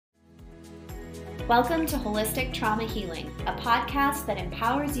Welcome to Holistic Trauma Healing, a podcast that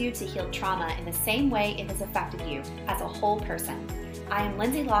empowers you to heal trauma in the same way it has affected you as a whole person. I am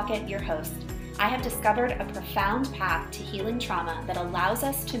Lindsay Lockett, your host. I have discovered a profound path to healing trauma that allows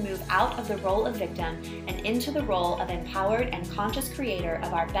us to move out of the role of victim and into the role of empowered and conscious creator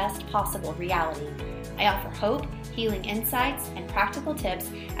of our best possible reality. I offer hope, healing insights, and practical tips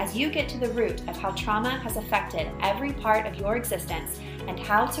as you get to the root of how trauma has affected every part of your existence and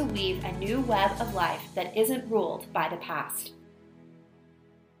how to weave a new web of life that isn't ruled by the past.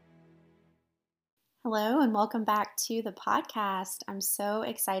 Hello and welcome back to the podcast. I'm so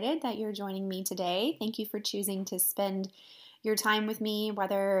excited that you're joining me today. Thank you for choosing to spend your time with me,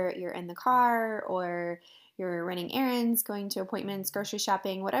 whether you're in the car or you're running errands, going to appointments, grocery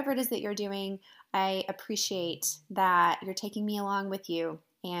shopping, whatever it is that you're doing. I appreciate that you're taking me along with you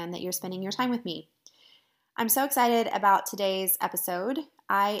and that you're spending your time with me. I'm so excited about today's episode.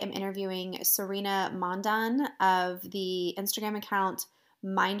 I am interviewing Serena Mondon of the Instagram account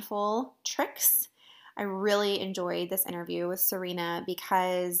Mindful Tricks. I really enjoyed this interview with Serena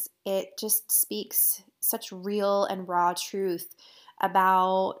because it just speaks such real and raw truth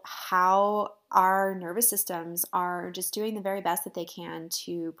about how our nervous systems are just doing the very best that they can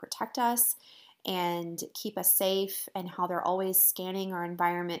to protect us and keep us safe, and how they're always scanning our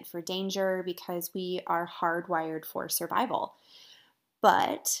environment for danger because we are hardwired for survival.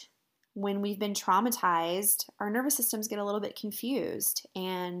 But when we've been traumatized, our nervous systems get a little bit confused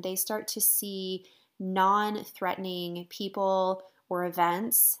and they start to see non-threatening people or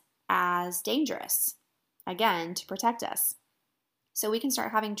events as dangerous, again, to protect us. So we can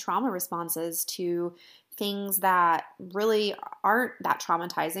start having trauma responses to things that really aren't that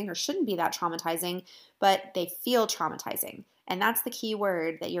traumatizing or shouldn't be that traumatizing, but they feel traumatizing. And that's the key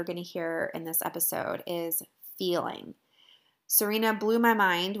word that you're going to hear in this episode is feeling. Serena blew my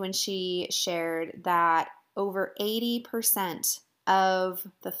mind when she shared that over 80% of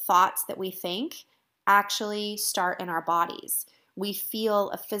the thoughts that we think actually start in our bodies. We feel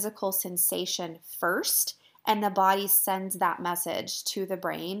a physical sensation first, and the body sends that message to the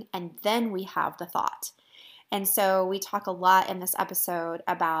brain, and then we have the thought. And so we talk a lot in this episode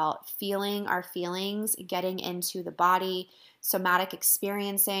about feeling our feelings, getting into the body, somatic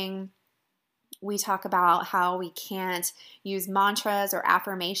experiencing. We talk about how we can't use mantras or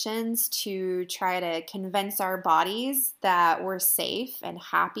affirmations to try to convince our bodies that we're safe and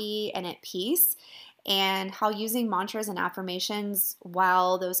happy and at peace, and how using mantras and affirmations,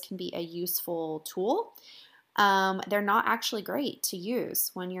 while those can be a useful tool, they're not actually great to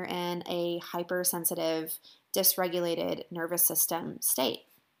use when you're in a hypersensitive, dysregulated nervous system state.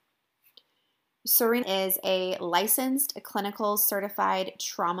 Serena is a licensed clinical certified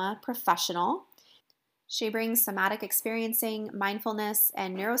trauma professional. She brings somatic experiencing, mindfulness,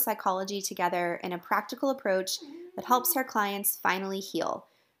 and neuropsychology together in a practical approach that helps her clients finally heal.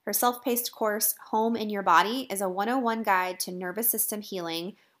 Her self-paced course, Home in Your Body, is a 101 guide to nervous system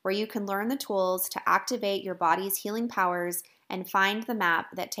healing where you can learn the tools to activate your body's healing powers and find the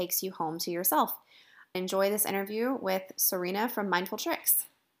map that takes you home to yourself. Enjoy this interview with Serena from Mindful Tricks.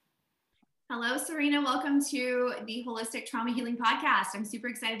 Hello, Serena. Welcome to the Holistic Trauma Healing Podcast. I'm super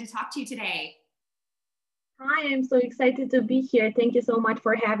excited to talk to you today. Hi, I'm so excited to be here. Thank you so much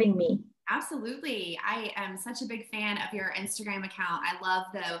for having me. Absolutely. I am such a big fan of your Instagram account. I love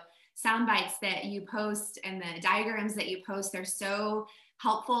the sound bites that you post and the diagrams that you post. They're so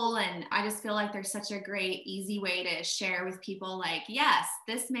helpful, and I just feel like there's such a great, easy way to share with people like, yes,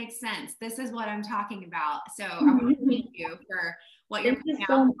 this makes sense. This is what I'm talking about. So I want to thank you for what you're putting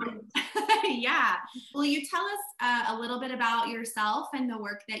out. Yeah. Will you tell us a little bit about yourself and the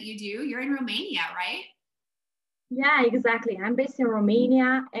work that you do? You're in Romania, right? Yeah, exactly. I'm based in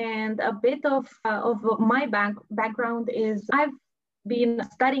Romania, and a bit of my background is I've been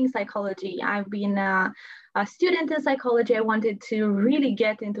studying psychology. I've been a student in psychology. I wanted to really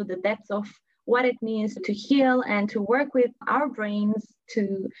get into the depths of what it means to heal and to work with our brains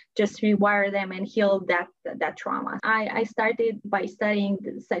to just rewire them and heal that trauma. I started by studying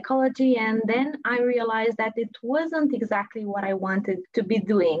psychology, and then I realized that it wasn't exactly what I wanted to be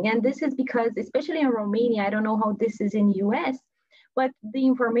doing. And this is because, especially in Romania, I don't know how this is in US, but the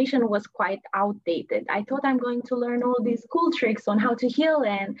information was quite outdated. I thought I'm going to learn all these cool tricks on how to heal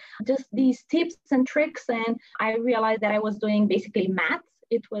and just these tips and tricks. And I realized that I was doing basically math.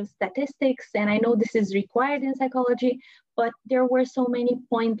 It was statistics, and I know this is required in psychology, but there were so many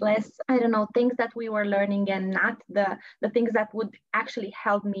pointless, things that we were learning, and not the things that would actually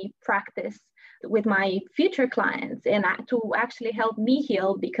help me practice with my future clients and to actually help me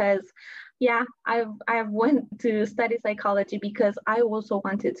heal, because Yeah, I've went to study psychology because I also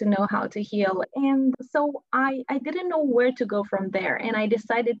wanted to know how to heal. And so I didn't know where to go from there. And I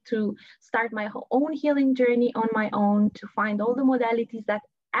decided to start my own healing journey on my own to find all the modalities that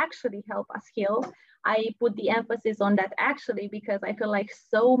actually help us heal. I put the emphasis on that actually because I feel like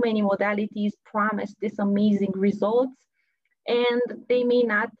so many modalities promise this amazing results and they may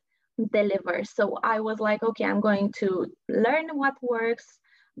not deliver. So I was like, okay, I'm going to learn what works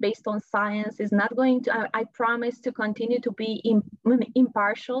based on science. Is not going to, I promise to continue to be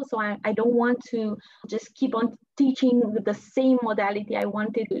impartial. So I don't want to just keep on teaching the same modality. I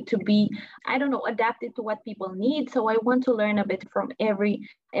want it to be, I don't know, adapted to what people need. So I want to learn a bit from every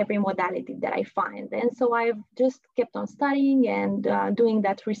modality that I find. And so I've just kept on studying and doing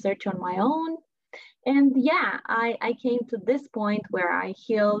that research on my own. And yeah, I came to this point where I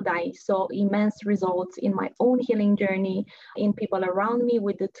healed. I saw immense results in my own healing journey, in people around me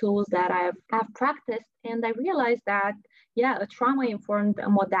with the tools that have practiced. And I realized that, yeah, a trauma informed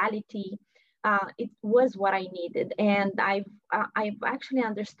modality. It was what I needed, and I've actually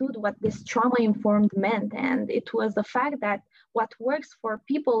understood what this trauma informed meant, and it was the fact that what works for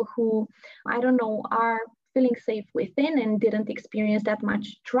people who, I don't know, are feeling safe within and didn't experience that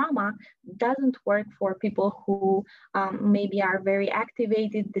much trauma doesn't work for people who maybe are very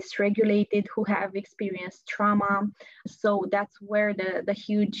activated, dysregulated, who have experienced trauma. So that's where the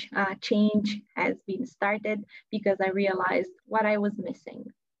huge change has been started because I realized what I was missing.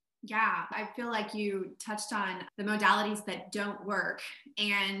 Yeah, I feel like you touched on the modalities that don't work.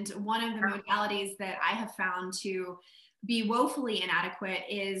 And one of the modalities that I have found to be woefully inadequate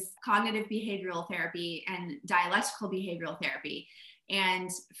is cognitive behavioral therapy and dialectical behavioral therapy. And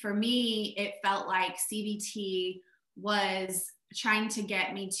for me, it felt like CBT was trying to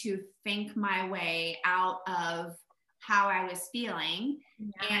get me to think my way out of how I was feeling. Yeah.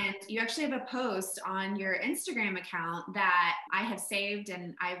 And you actually have a post on your Instagram account that I have saved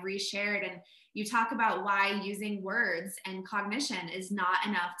and I've reshared. And you talk about why using words and cognition is not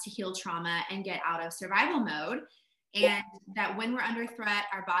enough to heal trauma and get out of survival mode. And that when we're under threat,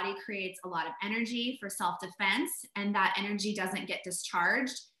 our body creates a lot of energy for self-defense, and that energy doesn't get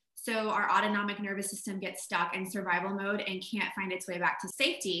discharged. So our autonomic nervous system gets stuck in survival mode and can't find its way back to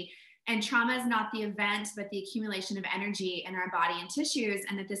safety. And trauma is not the event, but the accumulation of energy in our body and tissues,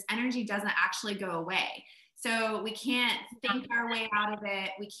 and that this energy doesn't actually go away. So we can't think our way out of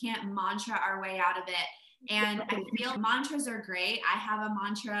it. We can't mantra our way out of it. And I feel mantras are great. I have a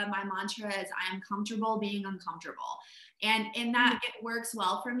mantra. My mantra is I am comfortable being uncomfortable. And in that, it works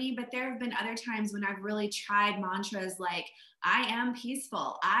well for me. But there have been other times when I've really tried mantras like, I am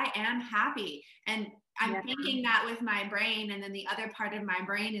peaceful, I am happy. And I'm thinking that with my brain. And then the other part of my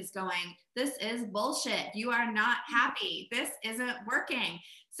brain is going, this is bullshit. You are not happy. This isn't working.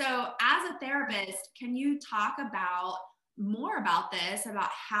 So as a therapist, can you talk about more about this, about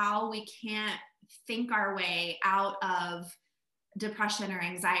how we can't think our way out of depression or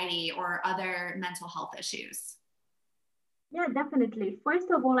anxiety or other mental health issues? Yeah, definitely. First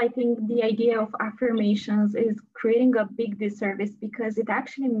of all, I think the idea of affirmations is creating a big disservice because it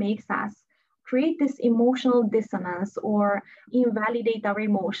actually makes us create this emotional dissonance or invalidate our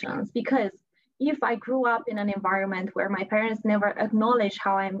emotions. Because if I grew up in an environment where my parents never acknowledged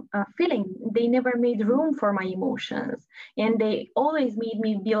how I'm feeling, they never made room for my emotions. And they always made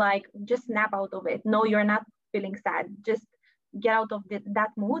me be like, just snap out of it. No, you're not feeling sad. Just get out of that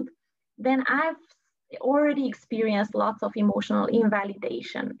mood. Then I've already experienced lots of emotional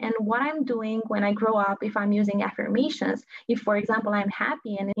invalidation. And what I'm doing when I grow up, if I'm using affirmations, if, for example, I'm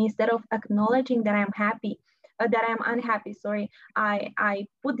happy, and instead of acknowledging that I'm happy, that I'm unhappy, sorry, I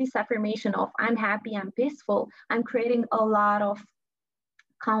put this affirmation of I'm happy, I'm peaceful, I'm creating a lot of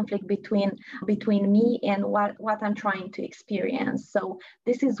conflict between me and what I'm trying to experience. So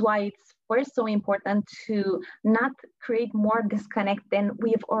this is why it's first so important to not create more disconnect than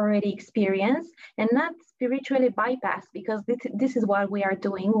we've already experienced and not spiritually bypass, because this is what we are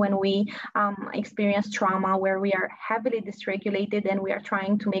doing when we experience trauma, where we are heavily dysregulated and we are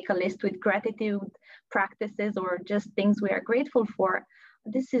trying to make a list with gratitude practices or just things we are grateful for.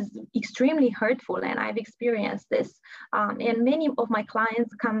 This is extremely hurtful, and I've experienced this. And many of my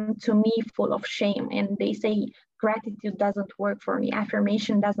clients come to me full of shame, and they say, gratitude doesn't work for me,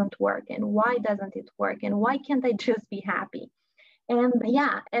 affirmation doesn't work, and why doesn't it work, and why can't I just be happy? And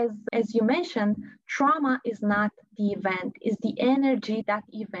yeah, as you mentioned, trauma is not the event, is the energy that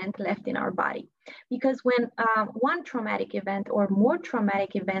event left in our body. Because when one traumatic event or more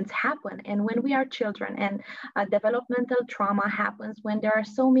traumatic events happen, and when we are children, and developmental trauma happens when there are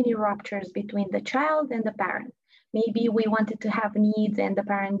so many ruptures between the child and the parent. maybe we wanted to have needs and the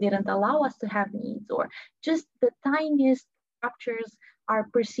parent didn't allow us to have needs, or just the tiniest ruptures are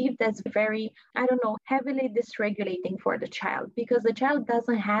perceived as very, I don't know, heavily dysregulating for the child, because the child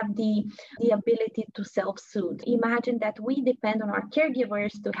doesn't have the ability to self-soothe. Imagine that we depend on our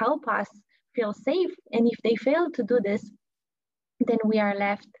caregivers to help us feel safe, and if they fail to do this, then we are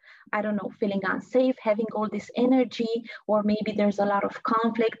left, I don't know, feeling unsafe, having all this energy, or maybe there's a lot of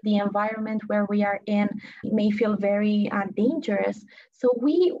conflict. The environment where we are in may feel very dangerous. So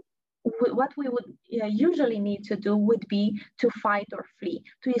what we would usually need to do would be to fight or flee,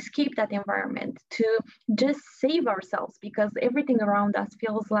 to escape that environment, to just save ourselves, because everything around us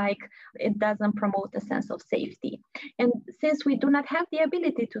feels like it doesn't promote a sense of safety. And since we do not have the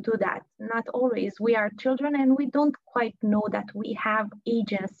ability to do that, not always, we are children and we don't quite know that we have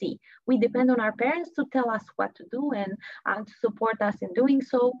agency. We depend on our parents to tell us what to do and to support us in doing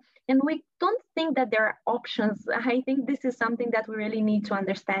so. And we don't think that there are options. I think this is something that we really need to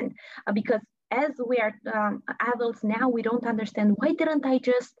understand, because as we are adults now, we don't understand, why didn't I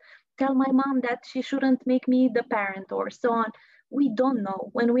just tell my mom that she shouldn't make me the parent, or so on. We don't know.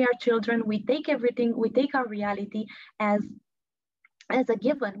 When we are children, we take everything, we take our reality as a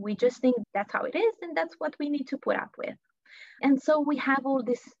given. We just think that's how it is and that's what we need to put up with. And so we have all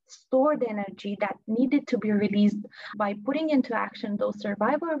this stored energy that needed to be released by putting into action those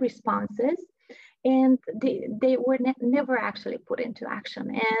survival responses. And they were never actually put into action.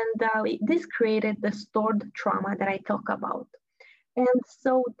 And this created the stored trauma that I talk about. And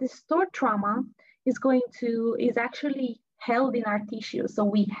so the stored trauma is actually held in our tissue. So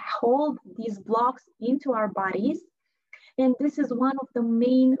we hold these blocks into our bodies. And this is one of the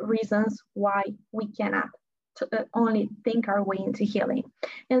main reasons why we cannot only think our way into healing.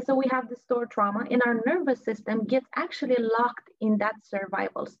 And so we have the stored trauma, and our nervous system gets actually locked in that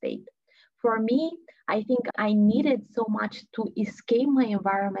survival state. For me, I think I needed so much to escape my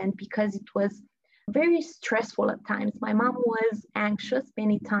environment because it was very stressful at times. My mom was anxious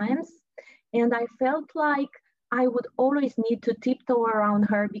many times, and I felt like I would always need to tiptoe around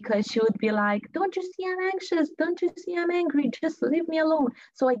her, because she would be like, don't you see I'm anxious? Don't you see I'm angry? Just leave me alone.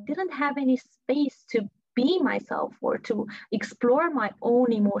 So I didn't have any space to be myself or to explore my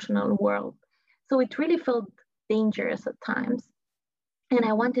own emotional world. So it really felt dangerous at times. And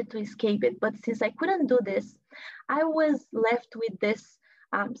I wanted to escape it. But since I couldn't do this, I was left with this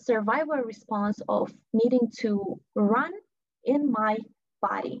survival response of needing to run in my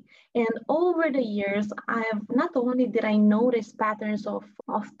body. And over the years, not only did I notice patterns of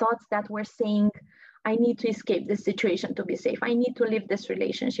thoughts that were saying, I need to escape this situation to be safe. I need to leave this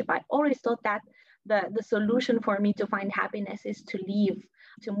relationship. I always thought that the solution for me to find happiness is to leave,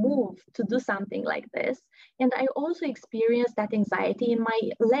 to move, to do something like this. And I also experienced that anxiety in my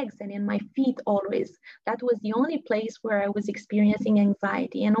legs and in my feet always. That was the only place where I was experiencing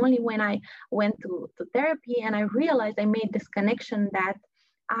anxiety. And only when I went to therapy and I realized, I made this connection that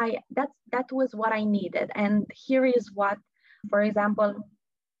that was what I needed. And here is what, for example,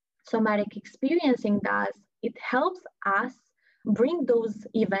 somatic experiencing does. It helps us bring those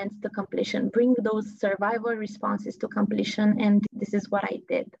events to completion, bring those survival responses to completion. And this is what I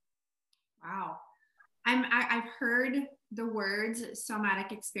did. Wow. I've heard the words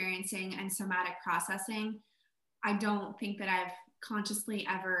somatic experiencing and somatic processing. I don't think that I've consciously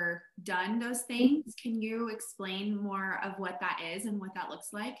ever done those things. Can you explain more of what that is and what that looks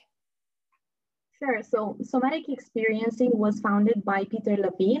like? Sure. So somatic experiencing was founded by Peter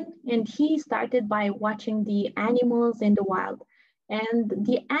Levine, and he started by watching the animals in the wild. And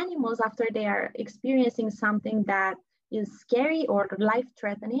the animals, after they are experiencing something that is scary or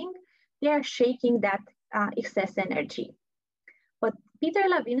life-threatening, they are shaking that excess energy. But Peter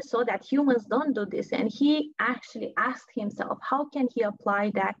Levine saw that humans don't do this, and he actually asked himself, how can he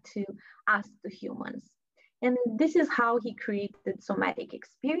apply that to us, the humans? And this is how he created somatic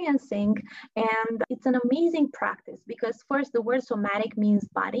experiencing. And it's an amazing practice because first, the word somatic means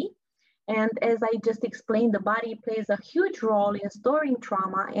body. And as I just explained, the body plays a huge role in storing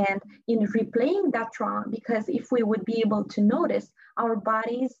trauma and in replaying that trauma, because if we would be able to notice, our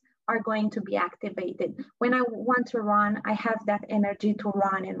bodies are going to be activated. When I want to run, I have that energy to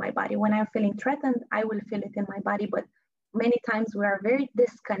run in my body. When I'm feeling threatened, I will feel it in my body. But many times we are very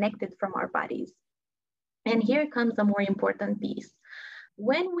disconnected from our bodies. And here comes a more important piece.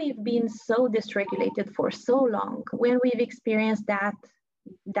 When we've been so dysregulated for so long, when we've experienced that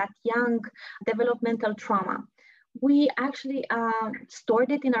young developmental trauma, we actually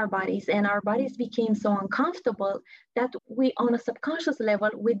stored it in our bodies, and our bodies became so uncomfortable that we, on a subconscious level,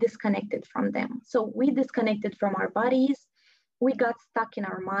 we disconnected from them. So we disconnected from our bodies, we got stuck in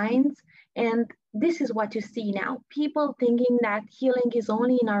our minds. And this is what you see now, people thinking that healing is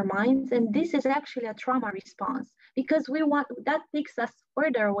only in our minds, and this is actually a trauma response, because we want that takes us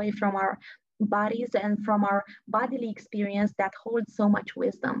further away from our bodies and from our bodily experience that holds so much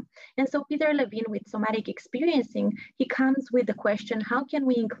wisdom. And so Peter Levine, with somatic experiencing, he comes with the question, how can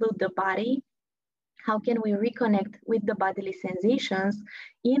we include the body, how can we reconnect with the bodily sensations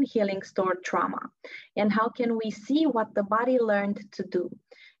in healing stored trauma? And how can we see what the body learned to do?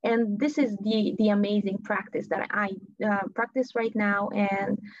 And this is the amazing practice that I practice right now,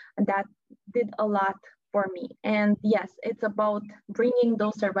 and that did a lot for me. And yes, it's about bringing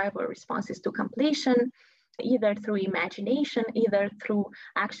those survival responses to completion, either through imagination, either through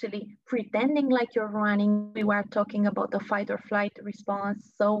actually pretending like you're running. We were talking about the fight or flight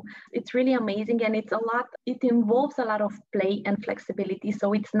response. So it's really amazing. And it involves a lot of play and flexibility.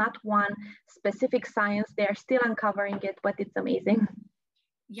 So it's not one specific science. They're still uncovering it, but it's amazing.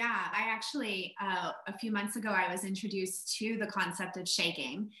 Yeah, I actually, a few months ago, I was introduced to the concept of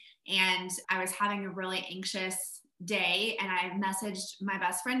shaking, and I was having a really anxious day, and I messaged my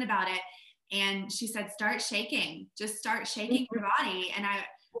best friend about it, and she said, start shaking, just start shaking your body. And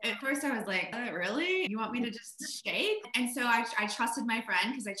at first I was like, really? You want me to just shake? And so I trusted my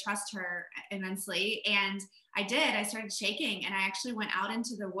friend because I trust her immensely. And I did. I started shaking, and I actually went out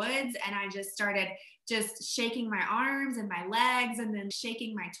into the woods, and I just started just shaking my arms and my legs, and then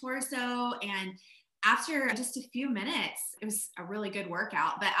shaking my torso. And after just a few minutes, it was a really good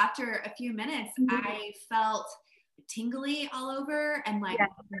workout, but after a few minutes, I felt tingly all over and like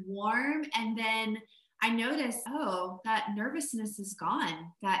warm. And then I noticed, oh, that nervousness is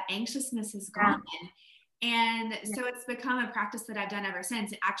gone. That anxiousness is gone. And so it's become a practice that I've done ever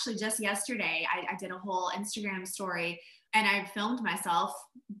since. Actually, just yesterday, I did a whole Instagram story, and I filmed myself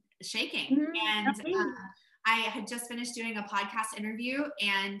shaking. And I had just finished doing a podcast interview,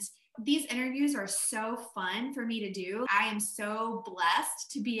 and these interviews are so fun for me to do. I am so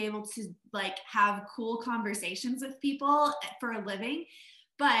blessed to be able to like have cool conversations with people for a living.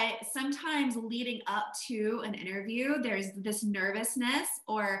 But sometimes leading up to an interview, there's this nervousness,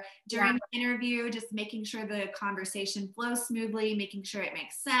 or during the interview, just making sure the conversation flows smoothly, making sure it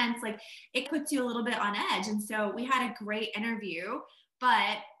makes sense. Like it puts you a little bit on edge. And so we had a great interview,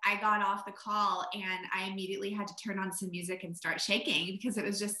 but I got off the call and I immediately had to turn on some music and start shaking, because it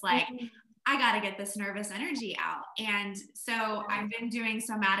was just like, I got to get this nervous energy out. And so I've been doing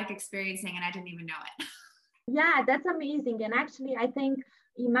somatic experiencing, and I didn't even know it. Yeah, that's amazing. And actually, I think,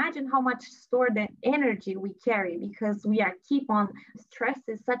 imagine how much stored energy we carry, because stress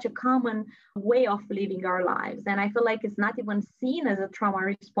is such a common way of living our lives. And I feel like it's not even seen as a trauma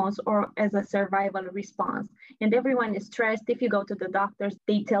response or as a survival response. And everyone is stressed. If you go to the doctors,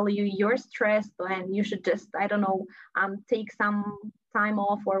 they tell you you're stressed and you should just, I don't know, take some time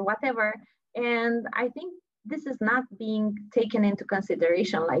off or whatever. And I think this is not being taken into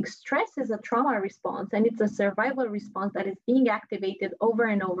consideration. Like stress is a trauma response, and it's a survival response that is being activated over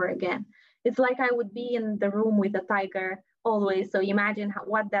and over again. It's like I would be in the room with a tiger always. So imagine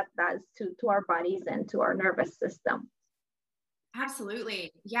what that does to our bodies and to our nervous system.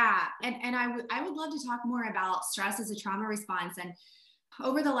 Absolutely. Yeah. And I would love to talk more about stress as a trauma response. And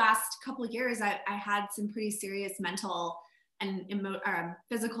over the last couple of years, I had some pretty serious mental and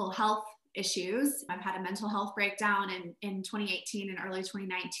physical health issues. I've had a mental health breakdown in 2018 and early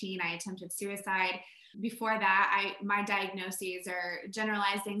 2019. I attempted suicide. Before that, my diagnoses are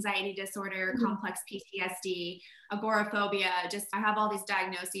generalized anxiety disorder, complex PTSD, agoraphobia. I have all these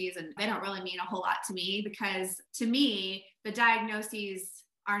diagnoses, and they don't really mean a whole lot to me, because to me, the diagnoses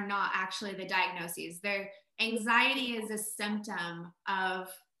are not actually the diagnoses. Anxiety is a symptom of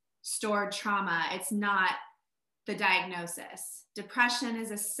stored trauma. It's not the diagnosis. Depression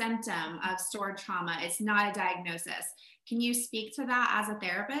is a symptom of stored trauma. It's not a diagnosis. Can you speak to that as a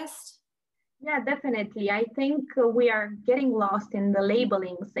therapist? Yeah, definitely. I think we are getting lost in the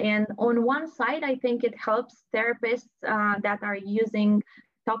labelings. And on one side, I think it helps therapists that are using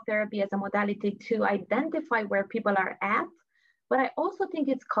talk therapy as a modality to identify where people are at. But I also think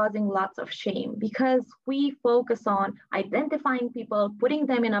it's causing lots of shame, because we focus on identifying people, putting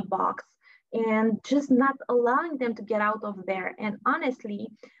them in a box, and just not allowing them to get out of there. And honestly,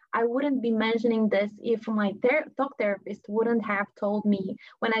 I wouldn't be mentioning this if my talk therapist wouldn't have told me,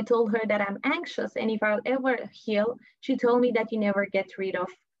 when I told her that I'm anxious and if I'll ever heal, she told me that you never get rid of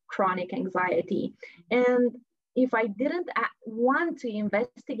chronic anxiety. And if I didn't want to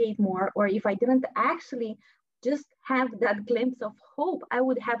investigate more, or if I didn't actually just have that glimpse of hope, I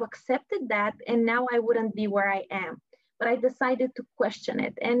would have accepted that, and now I wouldn't be where I am. but I decided to question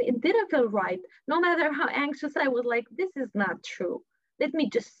it, and it didn't feel right. No matter how anxious I was, like, this is not true. Let me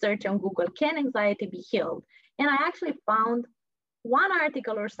just search on Google, can anxiety be healed? And I actually found one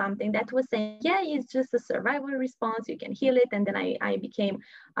article or something that was saying, yeah, it's just a survival response, you can heal it. And then I became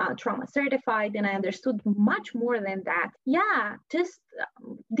trauma certified, and I understood much more than that. Yeah, just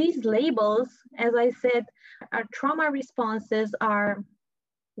these labels, as I said, our trauma responses are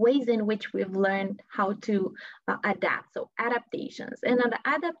ways in which we've learned how to adapt. So adaptations. And an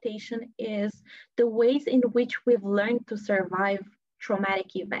adaptation is the ways in which we've learned to survive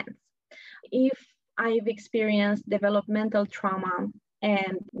traumatic events. If I've experienced developmental trauma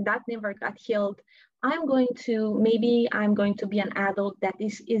and that never got healed, I'm going to be an adult that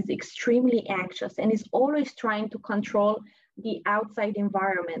is extremely anxious and is always trying to control the outside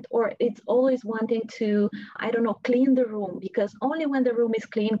environment, or it's always wanting to, I don't know, clean the room, because only when the room is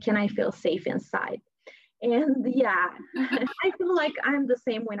clean can I feel safe inside. And yeah, I feel like I'm the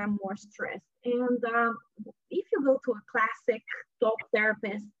same when I'm more stressed. And if you go to a classic talk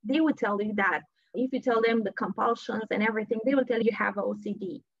therapist, they would tell you that. If you tell them the compulsions and everything, they will tell you have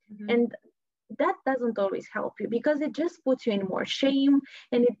OCD. Mm-hmm. And that doesn't always help you, because it just puts you in more shame,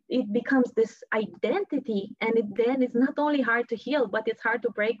 and it becomes this identity. And then it's not only hard to heal, but it's hard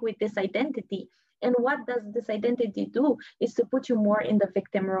to break with this identity. And what does this identity do is to put you more in the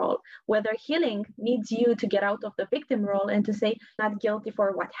victim role, whether healing needs you to get out of the victim role and to say, not guilty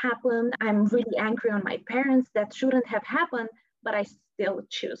for what happened. I'm really angry on my parents. That shouldn't have happened, but I still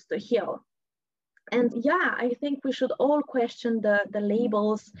choose to heal. And yeah, I think we should all question the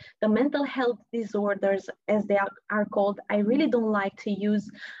labels, the mental health disorders, as they are called. I really don't like to use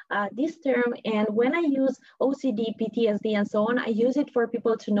this term. And when I use OCD, PTSD, and so on, I use it for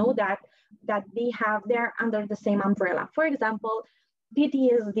people to know that they're under the same umbrella. For example,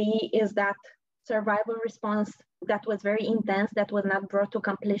 PTSD is that survival response that was very intense, that was not brought to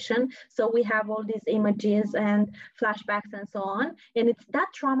completion. So we have all these images and flashbacks and so on. And it's that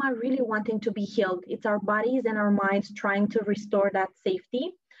trauma really wanting to be healed. It's our bodies and our minds trying to restore that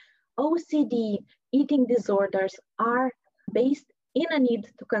safety. OCD, eating disorders, are based in a need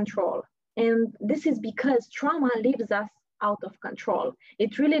to control. And this is because trauma leaves us out of control.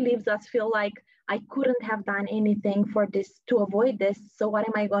 It really leaves us feel like, I couldn't have done anything for this to avoid this. So what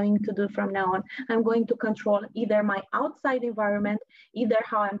am I going to do from now on? I'm going to control either my outside environment, either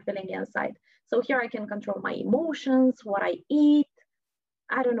how I'm feeling inside. So here I can control my emotions, what I eat,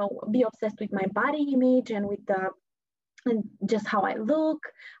 I don't know, be obsessed with my body image and with and just how I look.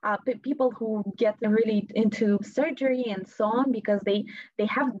 People who get really into surgery and so on, because they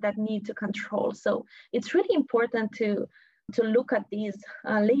have that need to control. So it's really important to look at these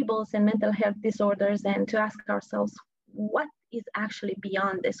labels and mental health disorders and to ask ourselves, what is actually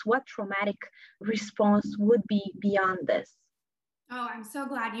beyond this? What traumatic response would be beyond this? Oh, I'm so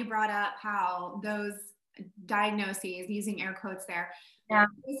glad you brought up how those diagnoses, using air quotes there,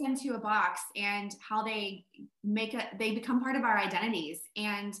 goes into a box, and how they become part of our identities.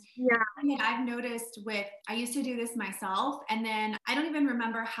 And I've noticed I used to do this myself, and then I don't even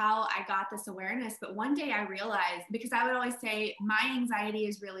remember how I got this awareness, but one day I realized, because I would always say, my anxiety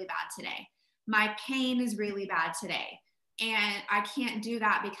is really bad today. My pain is really bad today. And I can't do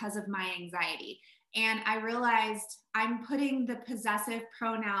that because of my anxiety. And I realized I'm putting the possessive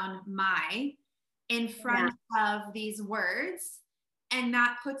pronoun my in front of these words. And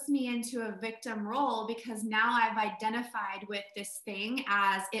that puts me into a victim role, because now I've identified with this thing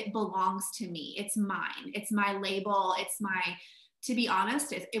as it belongs to me. It's mine. It's my label. To be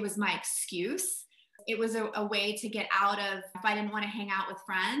honest, it was my excuse. It was a way to get out of, if I didn't want to hang out with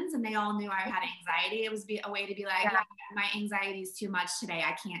friends and they all knew I had anxiety, it was a way to be like, my anxiety is too much today.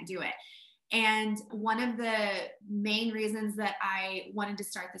 I can't do it. And one of the main reasons that I wanted to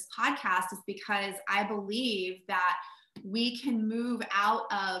start this podcast is because I believe that we can move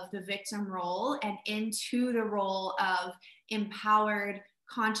out of the victim role and into the role of empowered,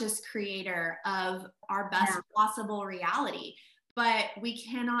 conscious creator of our best possible reality. But we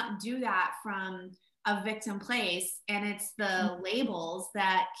cannot do that from a victim place. And it's the labels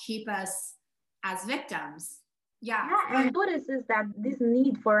that keep us as victims. I notice is that this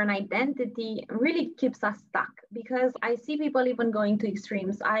need for an identity really keeps us stuck, because I see people even going to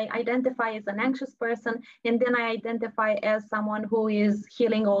extremes. I identify as an anxious person, and then I identify as someone who is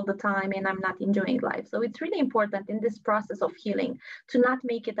healing all the time and I'm not enjoying life. So it's really important in this process of healing to not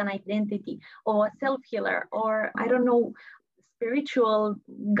make it an identity or a self-healer, or I don't know, spiritual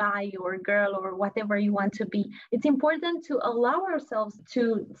guy or girl or whatever you want to be. It's important to allow ourselves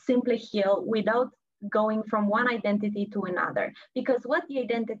to simply heal without going from one identity to another. Because what the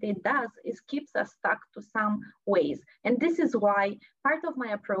identity does is keeps us stuck to some ways. And this is why part of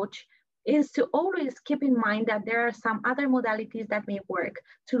my approach is to always keep in mind that there are some other modalities that may work,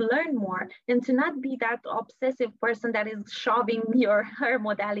 to learn more and to not be that obsessive person that is shoving her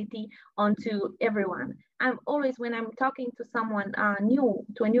modality onto everyone. I'm always, when I'm talking to someone new,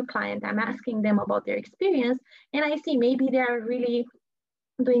 to a new client, I'm asking them about their experience, and I see maybe they're really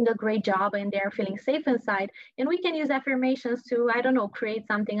doing a great job and they're feeling safe inside, and we can use affirmations to, I don't know, create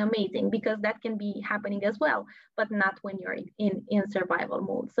something amazing, because that can be happening as well, but not when you're in survival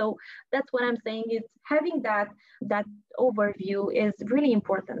mode. So that's what I'm saying, is having that overview is really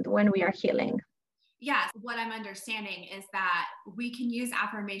important when we are healing. Yes, what I'm understanding is that we can use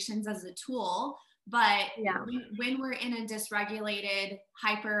affirmations as a tool, but when we're in a dysregulated,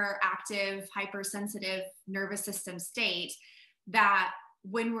 hyperactive, hypersensitive nervous system state, that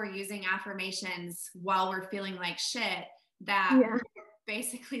when we're using affirmations while we're feeling like shit, that we're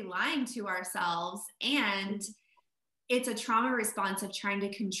basically lying to ourselves, and it's a trauma response of trying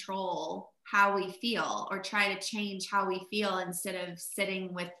to control how we feel or try to change how we feel instead of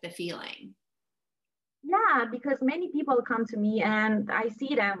sitting with the feeling. Yeah, because many people come to me and I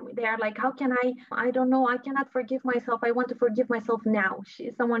see them. They are like, how can I don't know, I cannot forgive myself. I want to forgive myself now.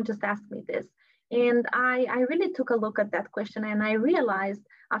 Someone just asked me this. And I really took a look at that question, and I realized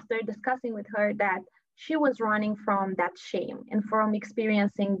after discussing with her that she was running from that shame and from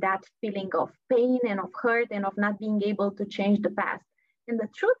experiencing that feeling of pain and of hurt and of not being able to change the past. And the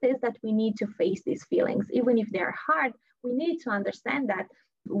truth is that we need to face these feelings. Even if they're hard, we need to understand that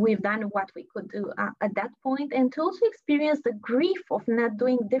we've done what we could do at that point, and to also experience the grief of not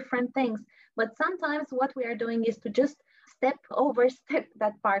doing different things. But sometimes what we are doing is to just overstep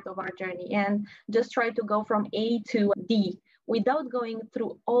that part of our journey and just try to go from A to D without going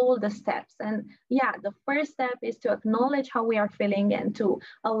through all the steps. And the first step is to acknowledge how we are feeling and to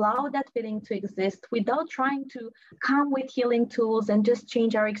allow that feeling to exist without trying to come with healing tools and just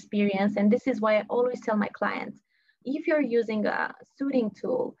change our experience. And this is why I always tell my clients, if you're using a soothing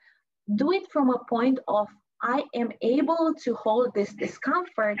tool, do it from a point of, I am able to hold this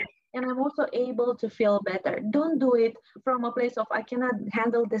discomfort and I'm also able to feel better. Don't do it from a place of, I cannot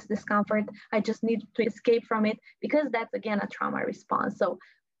handle this discomfort, I just need to escape from it, because that's again a trauma response. So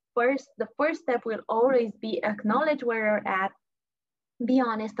the first step will always be acknowledge where you're at, be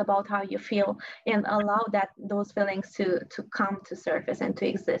honest about how you feel, and allow those feelings to come to surface and to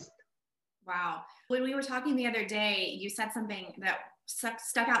exist. Wow. When we were talking the other day, you said something that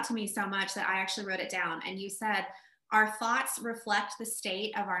stuck out to me so much that I actually wrote it down. And you said, our thoughts reflect the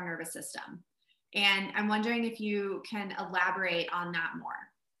state of our nervous system. And I'm wondering if you can elaborate on that more.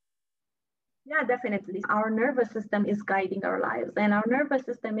 Yeah, definitely. Our nervous system is guiding our lives. And our nervous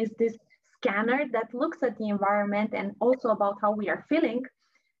system is this scanner that looks at the environment and also about how we are feeling,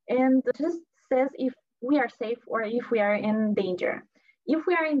 and just says if we are safe or if we are in danger. If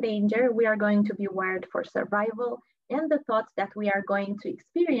we are in danger, we are going to be wired for survival. And the thoughts that we are going to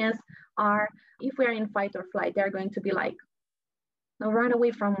experience are, if we are in fight or flight, they're going to be like, run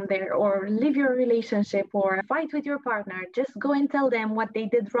away from there, or leave your relationship, or fight with your partner, just go and tell them what they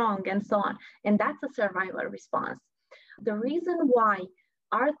did wrong, and so on. And that's a survival response. The reason why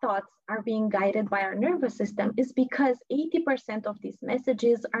our thoughts are being guided by our nervous system is because 80% of these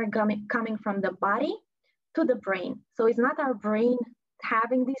messages are coming from the body to the brain. So it's not our brain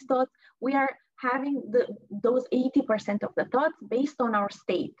having these thoughts. We are having those 80% of the thoughts based on our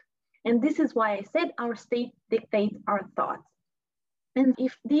state. And this is why I said our state dictates our thoughts. And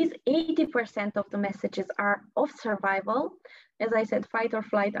if these 80% of the messages are of survival, as I said, fight or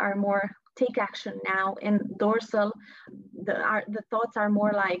flight are more take action now, and dorsal, the thoughts are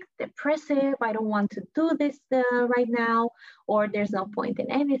more like depressive, I don't want to do this right now, or there's no point in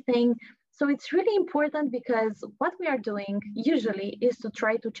anything. So it's really important, because what we are doing usually is to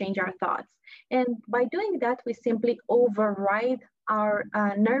try to change our thoughts. And by doing that, we simply override our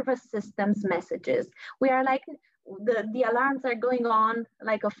nervous system's messages. We are like, the alarms are going on,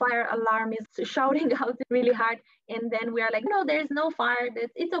 like a fire alarm is shouting out really hard. And then we are like, no, there's no fire.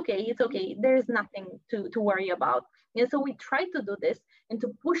 It's okay. There's nothing to worry about. And so we try to do this and to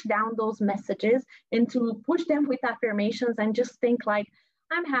push down those messages and to push them with affirmations and just think like,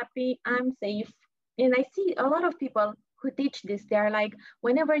 I'm happy, I'm safe. And I see a lot of people who teach this. They're like,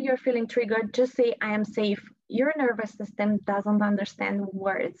 whenever you're feeling triggered, just say, I am safe. Your nervous system doesn't understand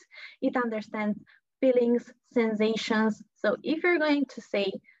words. It understands feelings, sensations. So if you're going to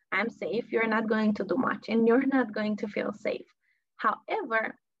say, I'm safe, you're not going to do much and you're not going to feel safe.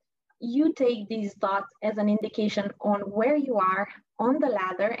 However, you take these thoughts as an indication on where you are on the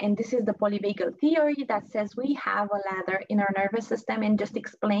ladder. And this is the polyvagal theory that says we have a ladder in our nervous system, and just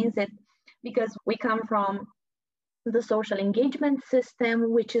explains it because we come from the social engagement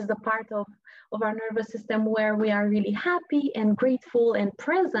system, which is the part of our nervous system where we are really happy and grateful and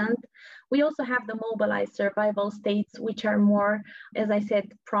present. We also have the mobilized survival states, which are more, as I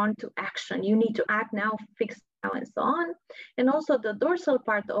said, prone to action. You need to act now, fix now, and so on. And also the dorsal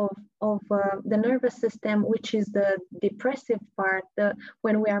part of the nervous system, which is the depressive part,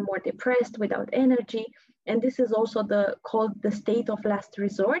 when we are more depressed, without energy. And this is also called the state of last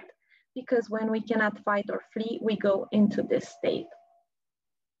resort, because when we cannot fight or flee, we go into this state.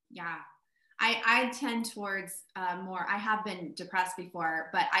 Yeah. I tend towards more, I have been depressed before,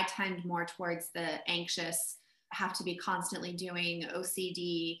 but I tend more towards the anxious, have to be constantly doing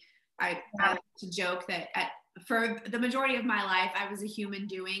OCD. I like to joke that for the majority of my life, I was a human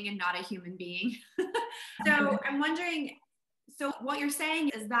doing and not a human being. So I'm wondering, so what you're saying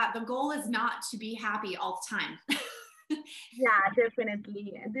is that the goal is not to be happy all the time. Yeah,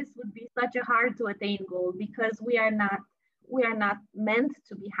 definitely. This would be such a hard to attain goal, because we are not meant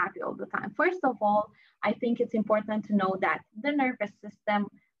to be happy all the time. First of all, I think it's important to know that the nervous system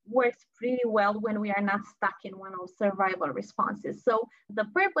works pretty well when we are not stuck in one of survival responses. So the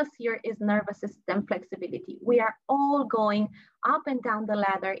purpose here is nervous system flexibility. We are all going up and down the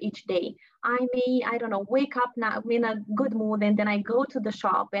ladder each day. I may, I don't know, wake up now in a good mood, and then I go to the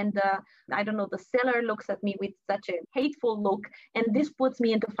shop, and I don't know, the seller looks at me with such a hateful look, and this puts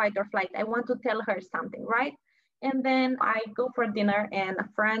me into fight or flight. I want to tell her something, right? And then I go for dinner, and a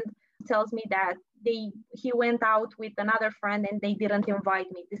friend tells me that he went out with another friend and they didn't invite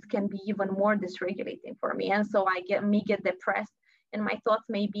me. This can be even more dysregulating for me. And so I get depressed, and my thoughts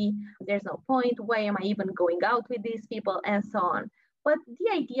may be, there's no point, why am I even going out with these people, and so on. But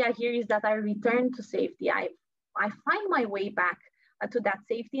the idea here is that I return to safety. I find my way back to that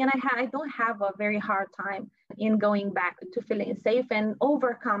safety, and I don't have a very hard time in going back to feeling safe and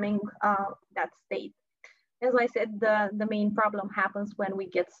overcoming that state. As I said, the main problem happens when we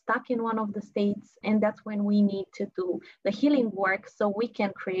get stuck in one of the states, and that's when we need to do the healing work so we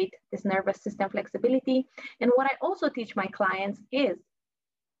can create this nervous system flexibility. And what I also teach my clients is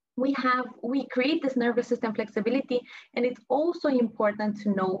we create this nervous system flexibility, and it's also important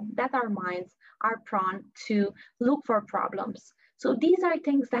to know that our minds are prone to look for problems. So these are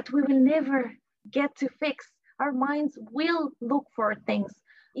things that we will never get to fix. Our minds will look for things.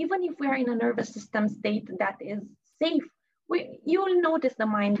 Even if we are in a nervous system state that is safe, you will notice the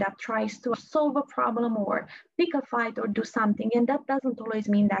mind that tries to solve a problem or pick a fight or do something. And that doesn't always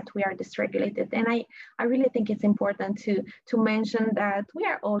mean that we are dysregulated. And I really think it's important to mention that we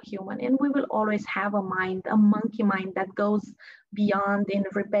are all human, and we will always have a mind, a monkey mind that goes beyond in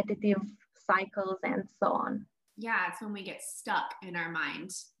repetitive cycles and so on. Yeah, it's when we get stuck in our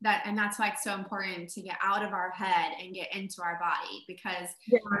mind, and that's why it's so important to get out of our head and get into our body, because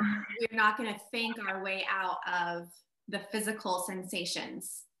we're not going to think our way out of the physical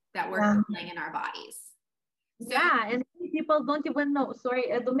sensations that we're feeling in our bodies. So, and many people don't even know.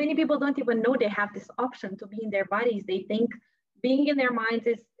 Many people don't even know they have this option to be in their bodies. They think being in their minds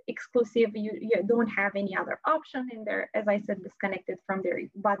is exclusive. You don't have any other option, and they're, as I said, disconnected from their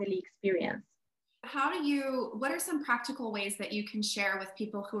bodily experience. What are some practical ways that you can share with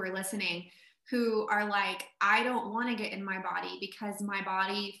people who are listening, who are like, I don't want to get in my body because my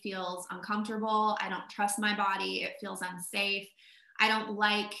body feels uncomfortable. I don't trust my body. It feels unsafe.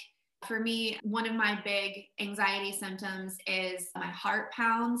 For me, one of my big anxiety symptoms is my heart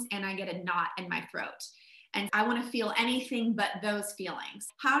pounds and I get a knot in my throat. And I want to feel anything but those feelings.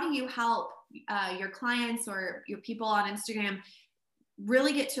 How do you help your clients or your people on Instagram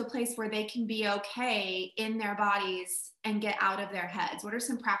really get to a place where they can be okay in their bodies and get out of their heads? What are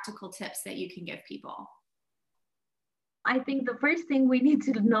some practical tips that you can give people? I think the first thing we need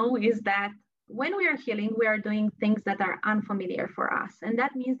to know is that when we are healing, we are doing things that are unfamiliar for us. And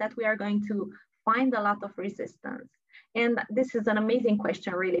that means that we are going to find a lot of resistance. And this is an amazing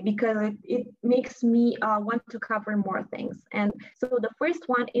question, really, because it makes me want to cover more things. And so the first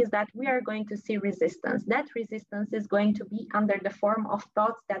one is that we are going to see resistance. That resistance is going to be under the form of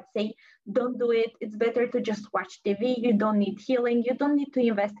thoughts that say, don't do it. It's better to just watch TV. You don't need healing. You don't need to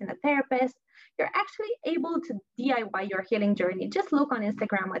invest in a therapist. You're actually able to DIY your healing journey. Just look on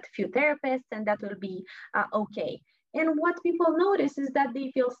Instagram at a few therapists, and that will be okay. And what people notice is that they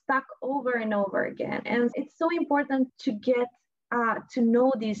feel stuck over and over again. And it's so important to get to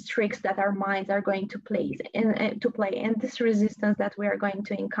know these tricks that our minds are going to play and this resistance that we are going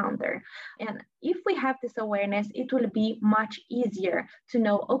to encounter. And if we have this awareness, it will be much easier to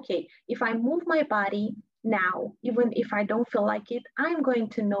know, okay, if I move my body now, even if I don't feel like it, I'm going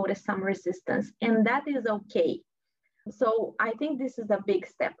to notice some resistance, and that is okay. So I think this is a big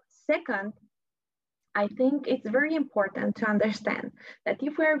step. Second, I think it's very important to understand that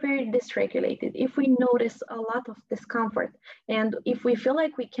if we are very dysregulated, if we notice a lot of discomfort, and if we feel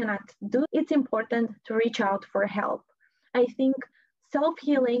like we cannot do, it's important to reach out for help. I think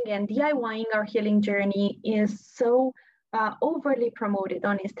self-healing and DIYing our healing journey is so overly promoted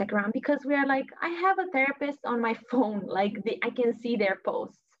on Instagram, because we are like, I have a therapist on my phone, like I can see their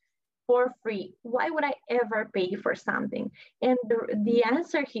posts for free. Why would I ever pay for something? And the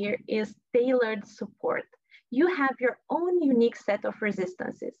answer here is tailored support. You have your own unique set of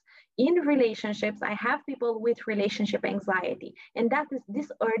resistances. In relationships, I have people with relationship anxiety, and that is this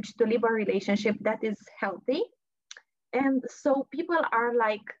urge to live a relationship that is healthy. And so people are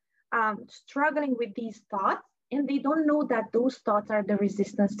like struggling with these thoughts, and they don't know that those thoughts are the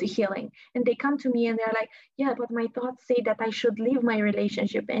resistance to healing. And they come to me and they're like, yeah, but my thoughts say that I should leave my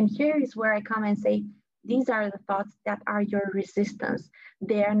relationship. And here is where I come and say, these are the thoughts that are your resistance.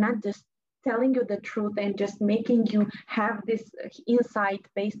 They are not just telling you the truth and just making you have this insight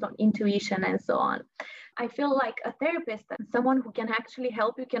based on intuition and so on. I feel like a therapist and someone who can actually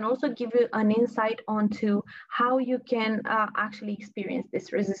help you can also give you an insight onto how you can actually experience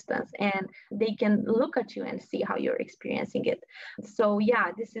this resistance, and they can look at you and see how you're experiencing it. So yeah,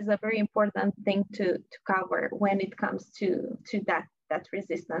 this is a very important thing to cover when it comes to that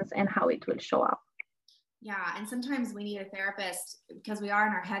resistance and how it will show up. Yeah. And sometimes we need a therapist because we are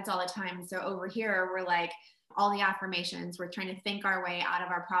in our heads all the time. So over here, we're like, all the affirmations, we're trying to think our way out of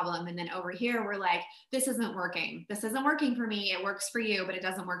our problem. And then over here, we're like, this isn't working. This isn't working for me. It works for you, but it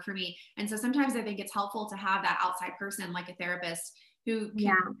doesn't work for me. And so sometimes I think it's helpful to have that outside person, like a therapist, who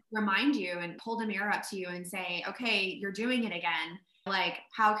can remind you and hold a mirror up to you and say, okay, you're doing it again. Like,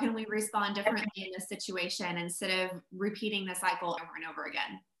 how can we respond differently in this situation instead of repeating the cycle over and over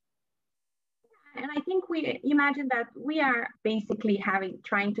again? And I think we imagine that we are basically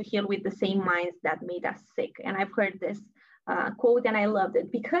trying to heal with the same minds that made us sick. And I've heard this quote and I loved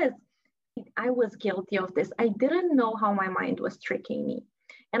it because I was guilty of this. I didn't know how my mind was tricking me.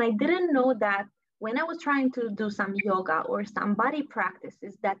 And I didn't know that when I was trying to do some yoga or some body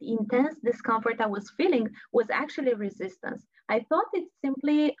practices, that intense discomfort I was feeling was actually resistance. I thought it's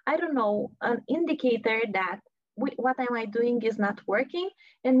simply, I don't know, an indicator that what am I doing is not working.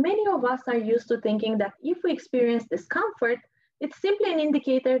 And many of us are used to thinking that if we experience discomfort, it's simply an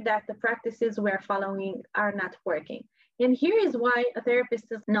indicator that the practices we're following are not working. And here is why a therapist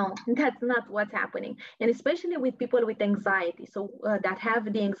says, no, that's not what's happening. And especially with people with anxiety, so that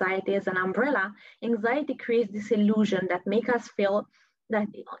have the anxiety as an umbrella, anxiety creates this illusion that make us feel that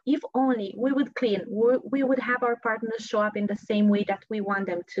if only we would clean, we would have our partners show up in the same way that we want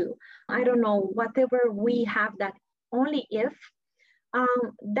them to. I don't know, whatever we have, that only if,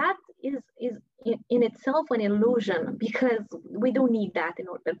 that is in itself an illusion, because we don't need that in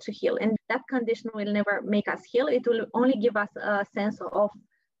order to heal. And that condition will never make us heal. It will only give us a sense of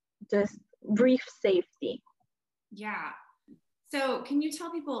just brief safety. Yeah. So can you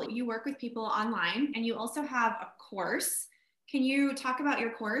tell people, you work with people online and you also have a course. Can you talk about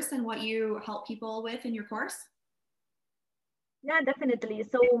your course and what you help people with in your course? Yeah, definitely.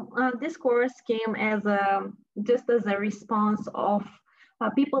 So this course came as just as a response of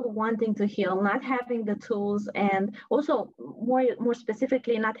people wanting to heal, not having the tools, and also more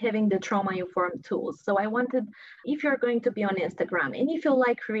specifically, not having the trauma-informed tools. So I wanted, if you're going to be on Instagram and if you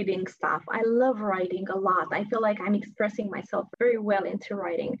like reading stuff, I love writing a lot. I feel like I'm expressing myself very well into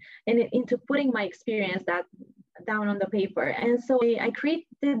writing and into putting my experience down on the paper. And so I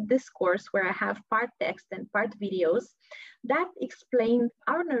created this course where I have part text and part videos that explain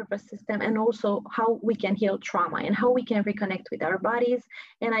our nervous system and also how we can heal trauma and how we can reconnect with our bodies.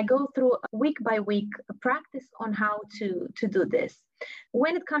 And I go through week by week practice on how to do this.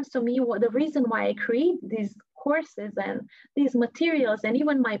 When it comes to me, the reason why I create these courses and these materials and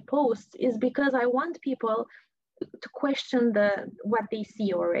even my posts is because I want people to question what they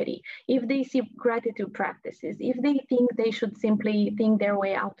see already. If they see gratitude practices, if they think they should simply think their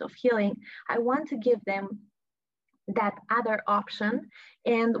way out of healing, I want to give them that other option.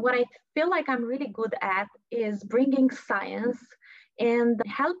 And what I feel like I'm really good at is bringing science and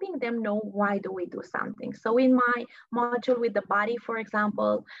helping them know why do we do something. So in my module with the body, for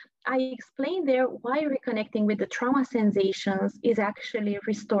example, I explain there why reconnecting with the trauma sensations is actually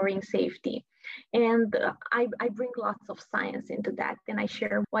restoring safety. And I bring lots of science into that, and I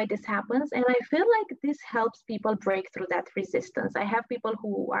share why this happens. And I feel like this helps people break through that resistance. I have people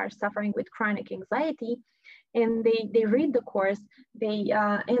who are suffering with chronic anxiety, and they read the course,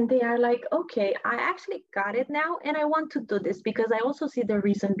 and they are like, okay, I actually got it now, and I want to do this because I also see the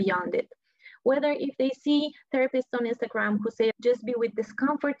reason beyond it. Whether if they see therapists on Instagram who say just be with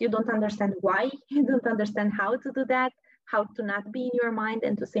discomfort, you don't understand why, you don't understand how to do that, how to not be in your mind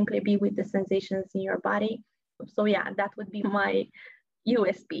and to simply be with the sensations in your body. So yeah, that would be my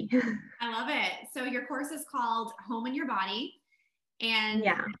USP. I love it. So your course is called Home in Your Body. And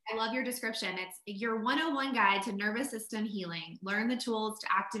yeah, I love your description. It's your 101 guide to nervous system healing. Learn the tools to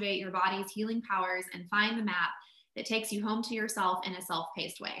activate your body's healing powers and find the map that takes you home to yourself in a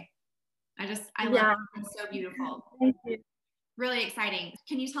self-paced way. I love it. It's so beautiful. Thank you. Really exciting.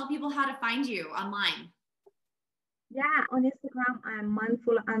 Can you tell people how to find you online? Yeah, on Instagram, I'm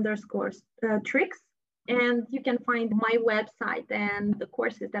mindful_tricks. And you can find my website and the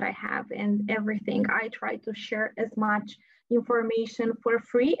courses that I have and everything. I try to share as much information for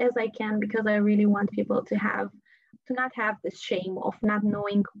free as I can because I really want people to not have the shame of not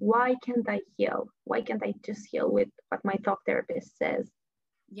knowing why can't I heal? Why can't I just heal with what my talk therapist says?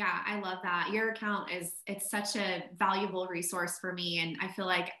 Yeah, I love that. Your account it's such a valuable resource for me. And I feel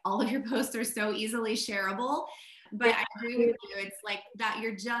like all of your posts are so easily shareable. But I agree with you. It's like that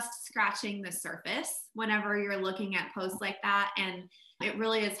you're just scratching the surface whenever you're looking at posts like that. And it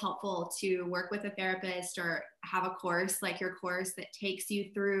really is helpful to work with a therapist or have a course like your course that takes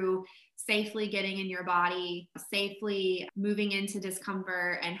you through safely getting in your body, safely moving into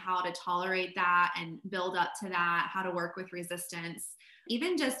discomfort and how to tolerate that and build up to that, how to work with resistance.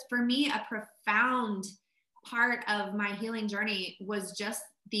 Even just for me, a profound part of my healing journey was just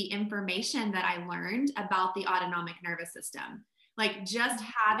the information that I learned about the autonomic nervous system. Like just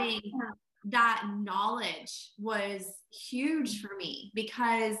having that knowledge was huge for me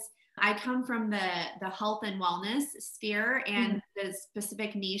because I come from the health and wellness sphere, and the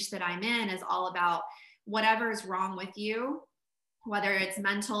specific niche that I'm in is all about whatever's wrong with you, whether it's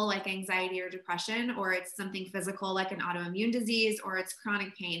mental like anxiety or depression, or it's something physical like an autoimmune disease, or it's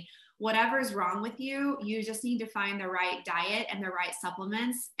chronic pain. Whatever's wrong with you, you just need to find the right diet and the right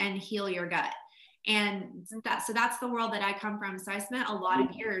supplements and heal your gut. And so that's the world that I come from. So I spent a lot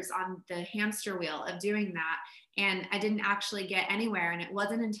of years on the hamster wheel of doing that. And I didn't actually get anywhere. And it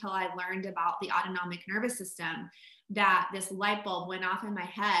wasn't until I learned about the autonomic nervous system that this light bulb went off in my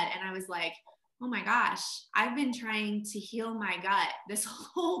head. And I was like, oh my gosh, I've been trying to heal my gut this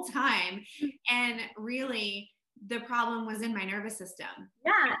whole time. And really, the problem was in my nervous system.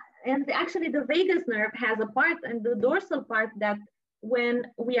 Yeah. And actually, the vagus nerve has a part and the dorsal part that when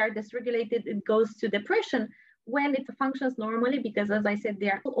we are dysregulated, it goes to depression. When it functions normally, because as I said,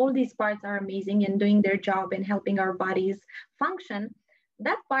 all these parts are amazing and doing their job and helping our bodies function.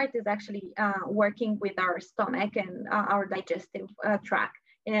 That part is actually working with our stomach and our digestive tract.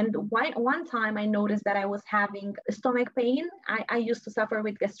 And one time I noticed that I was having stomach pain. I used to suffer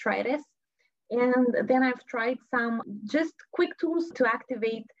with gastritis. And then I've tried some just quick tools to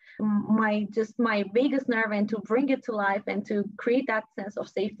activate my vagus nerve and to bring it to life and to create that sense of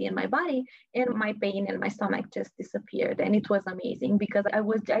safety in my body, and my pain in my stomach just disappeared. And it was amazing because I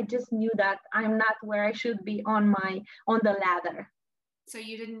just knew that I'm not where I should be on the ladder. So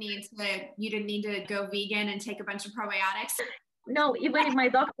you didn't need to go vegan and take a bunch of probiotics? No, even if my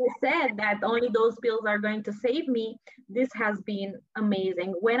doctor said that only those pills are going to save me, this has been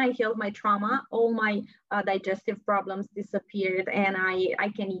amazing. When I healed my trauma, all my digestive problems disappeared, and I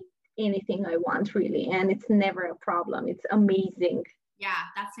can eat anything I want, really. And it's never a problem. It's amazing. Yeah,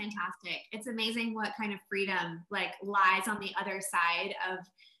 that's fantastic. It's amazing what kind of freedom like lies on the other side of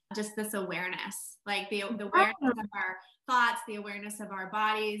just this awareness, like the awareness of our thoughts, the awareness of our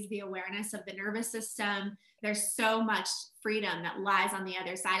bodies, the awareness of the nervous system. There's so much freedom that lies on the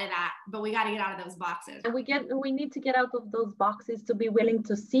other side of that, but we got to get out of those boxes. We need to get out of those boxes to be willing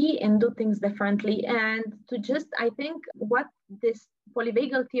to see and do things differently, and to just, I think what this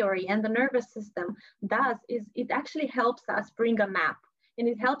polyvagal theory and the nervous system does is it actually helps us bring a map, and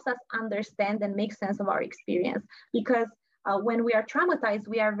it helps us understand and make sense of our experience. Because when we are traumatized,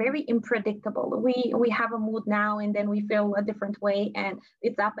 we are very unpredictable. We have a mood now, and then we feel a different way, and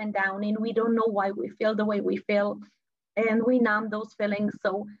it's up and down, and we don't know why we feel the way we feel, and we numb those feelings.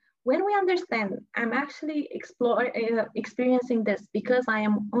 So when we understand, I'm actually experiencing this because I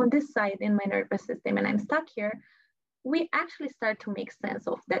am on this side in my nervous system, and I'm stuck here, we actually start to make sense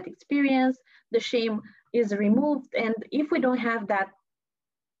of that experience. The shame is removed, and if we don't have that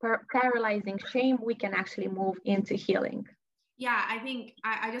paralyzing shame, we can actually move into healing. Yeah, I think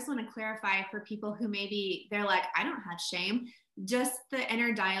I just want to clarify for people who maybe they're like, I don't have shame, just the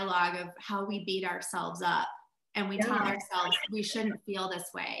inner dialogue of how we beat ourselves up and we tell ourselves we shouldn't feel this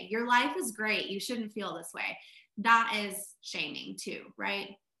way. Your life is great. You shouldn't feel this way. That is shaming too, right?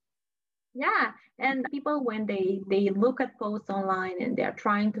 Yeah, and people when they look at posts online and they're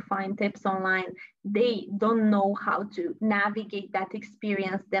trying to find tips online, they don't know how to navigate that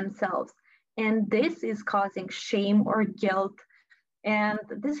experience themselves. And this is causing shame or guilt. And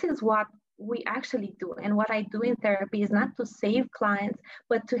this is what we actually do. And what I do in therapy is not to save clients,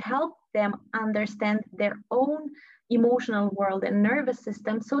 but to help them understand their own emotional world and nervous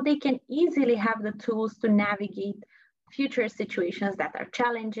system so they can easily have the tools to navigate future situations that are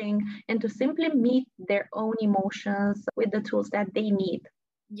challenging and to simply meet their own emotions with the tools that they need.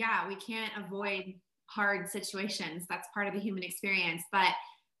 Yeah, we can't avoid hard situations. That's part of the human experience. But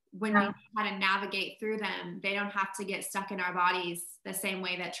when we know how to navigate through them, they don't have to get stuck in our bodies the same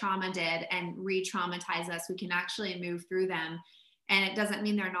way that trauma did and re-traumatize us. We can actually move through them. And it doesn't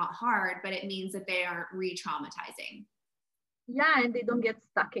mean they're not hard, but it means that they aren't re-traumatizing. Yeah, and they don't get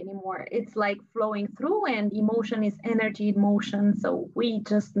stuck anymore. It's like flowing through, and emotion is energy in motion. So we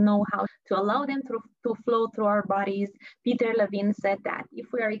just know how to allow them to flow through our bodies. Peter Levine said that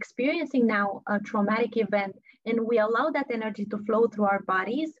if we are experiencing now a traumatic event and we allow that energy to flow through our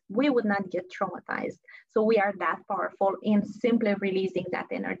bodies, we would not get traumatized. So we are that powerful in simply releasing that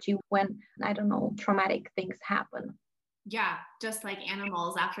energy when, I don't know, traumatic things happen. Yeah, just like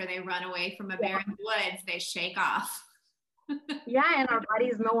animals after they run away from a bear in the woods, they shake off. Yeah, and our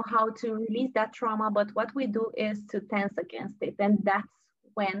bodies know how to release that trauma, but what we do is to tense against it. And that's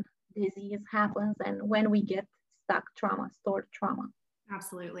when disease happens and when we get stuck trauma, stored trauma.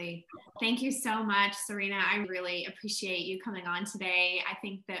 Absolutely. Thank you so much, Serena. I really appreciate you coming on today. I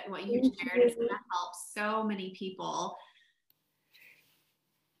think that what you shared is going to help so many people.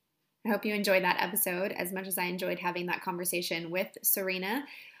 I hope you enjoyed that episode as much as I enjoyed having that conversation with Serena.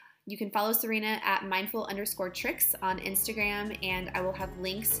 You can follow Serena at mindful_tricks on Instagram, and I will have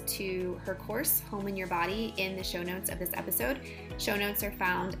links to her course, Home in Your Body, in the show notes of this episode. Show notes are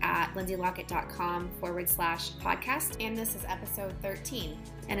found at lindsaylockett.com/podcast, and this is episode 13.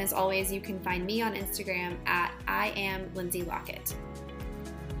 And as always, you can find me on Instagram at I am Lindsay Lockett.